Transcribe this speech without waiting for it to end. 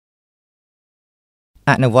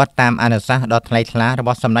អនុវត្តតាមអនុសាសន៍ដ៏ថ្លៃថ្លារប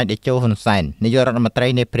ស់សម្ដេចតេជោហ៊ុនសែននាយករដ្ឋមន្ត្រី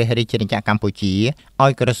នៃព្រះរាជាណាចក្រកម្ពុជាឲ្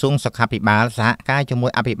យក្រសួងសុខាភិបាលសហការជាមួ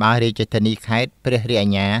យអភិបាលរាជធានីខេត្តព្រះរាជអា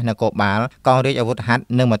ជ្ញានគរបាលកងរាជអាវុធហត្ថ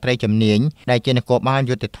និងមន្ត្រីជំនាញដែលជានគរបាល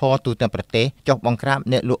យុទ្ធធរទូទាំងប្រទេសចុះបង្ក្រាប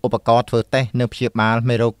អ្នកលក់ឧបករណ៍ធ្វើតេស្តនិងព្យាបាល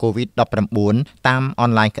មេរោគ COVID-19 តាមអ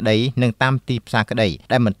នឡាញក្តីនិងតាមទីផ្សារក្តី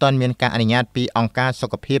ដែលមិនទាន់មានការអនុញ្ញាតពីអង្គការសុ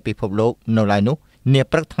ខភាពពិភពលោកនៅឡើយនោះនា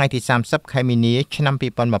ព្រឹកថ្ងៃទី30 ខែមីនាឆ្នាំ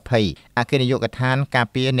2020អគ្គនាយកដ្ឋានការ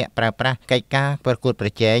ពារអ្នកប្រើប្រាស់កិច្ចការប្រកួតប្រ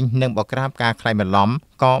ជែងនិងបង្ក្រាបការក្លែងបន្លំ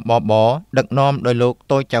កបបដឹកនាំដោយលោក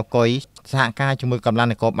តូចចៅកុយសហការជាមួយកម្លាំង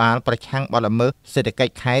នគរបាលប្រឆាំងបទល្មើសសេដ្ឋកិ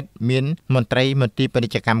ច្ចខេត្តមានមន្ត្រីមន្ទីរពាណិ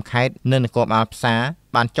ជ្ជកម្មខេត្តនិងនគរបាលផ្សារ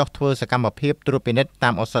បានចុះធ្វើសកម្មភាពត្រួតពិនិត្យតា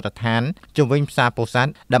មឱសថដ្ឋានជុំវិញផ្សារពោធិ៍សា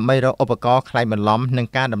ត់ដើម្បីរកឧបករណ៍ក្លែងបន្លំនិង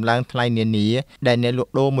ការដំឡើងថ្លៃនានាដែលអ្នកល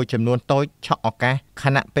ក់ដូរមួយចំនួនតូចឆក់ឱកាសខ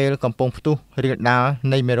ណៈពេលកំពុងផ្ទុះរាលដាល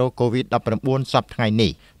នៃមេរោគ COVID-19 សប្តាហ៍ថ្ងៃ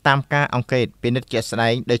នេះតាមការអង្កេតពិនិត្យជាក់ស្ដែ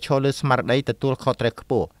ងដោយឈលលើស្មារតីទទួលខុសត្រូវខ្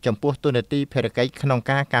ពស់ចំពោះទូនាទីភារកិច្ចក្នុង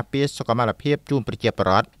ការការពារសុខុមាលភាពជូនប្រជាពល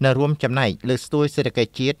រដ្ឋនិងរួមចំណែកលើកស្ទួយសេដ្ឋកិច្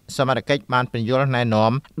ចជាតិសមាជិកបានពន្យល់ណែ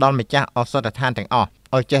នាំដល់ម្ចាស់ឱសថដ្ឋានទាំងអស់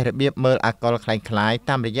ឲ្យចេះរបៀបមើលអាល់កុលคล้ายៗ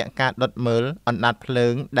តាមរយៈការដុតមើលអណ្ដាតភ្លើ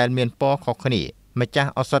ងដែលមានពណ៌ខុសគ្នាម្ចាស់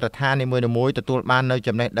ឱសថដ្ឋាននីមួយៗទទួលបាននៅ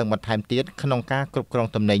ចំណេះដឹងបន្ថែមទៀតក្នុងការគ្រប់គ្រង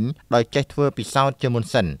ទំនិញដោយចេះធ្វើពិសោធន៍ជាមុន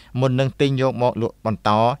សិនមុននឹងទិញយកមកលក់បន្ត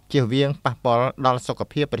ជៀសវាងប៉ះពាល់ដល់សុខ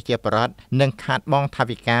ភាពប្រជាពលរដ្ឋនិងខាតបង់ថ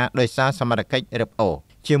វិកាដោយសារសមត្ថកិច្ចរឹបអូស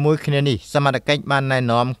ជាមួយគ្នានេះសមត្ថកិច្ចបានណែ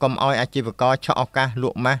នាំកុំឲ្យអាជីវករឆក់ឱកាសល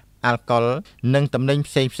ក់ម៉ាស់អាល់កុលនិងទំនិញ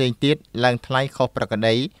ផ្សេងទៀតឡើងថ្លៃខុសប្រក្រ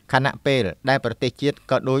តីខណៈពេលដែលប្រទេសជាតិ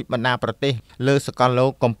ក៏ដូចបណ្ដាប្រទេសលើសកលលោក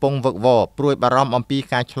កំពុងវឹកវរព្រួយបារម្ភអំពី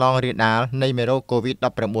ការឆ្លងរាលដាលនៃមេរោគ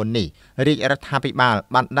COVID-19 នេះរាជរដ្ឋាភិបាល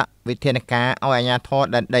បានដាក់វិធានការឲ្យអាជ្ញាធរ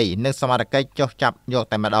ដែនដីនិងសមត្ថកិច្ចចុះចាប់យក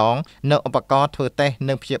តែម្ដងនៅឧបករណ៍ធ្វើតេស្ត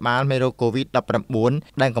និងព្យាបាលមេរោគ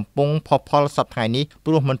COVID-19 ដែលកំពុងផុសផុលសប្តាហ៍ថ្ងៃនេះ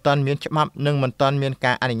ព្រោះមិនទាន់មានច្បាប់និងមិនទាន់មាន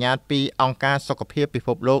ការអនុញ្ញាតពីអង្គការសុខភាពពិភ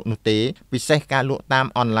ពលោកនោះទេពិសេសការលក់តាម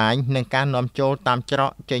អនឡាញនិងការនាំចូលតាមច្រ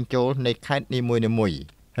កចេញចូលនៃខេត្តនីមួយ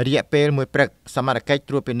ៗរយៈពេលមួយព្រឹកសមត្ថកិច្ច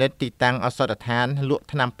ត្រួតពិនិត្យទីតាំងឱសថដ្ឋានលក់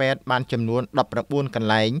ថ្នាំពេទ្យបានចំនួន19កន្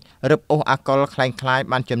លែងរឹបអូសអាល់កុលคล้ายៗ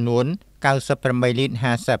បានចំនួន98លីត្រ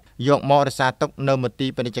50យកមករក្សាទុកនៅមន្ទីរ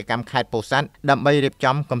ពាណិជ្ជកម្មខេត្តពោធិ៍សាត់ដើម្បីរៀប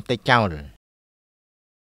ចំកម្ទេចចោល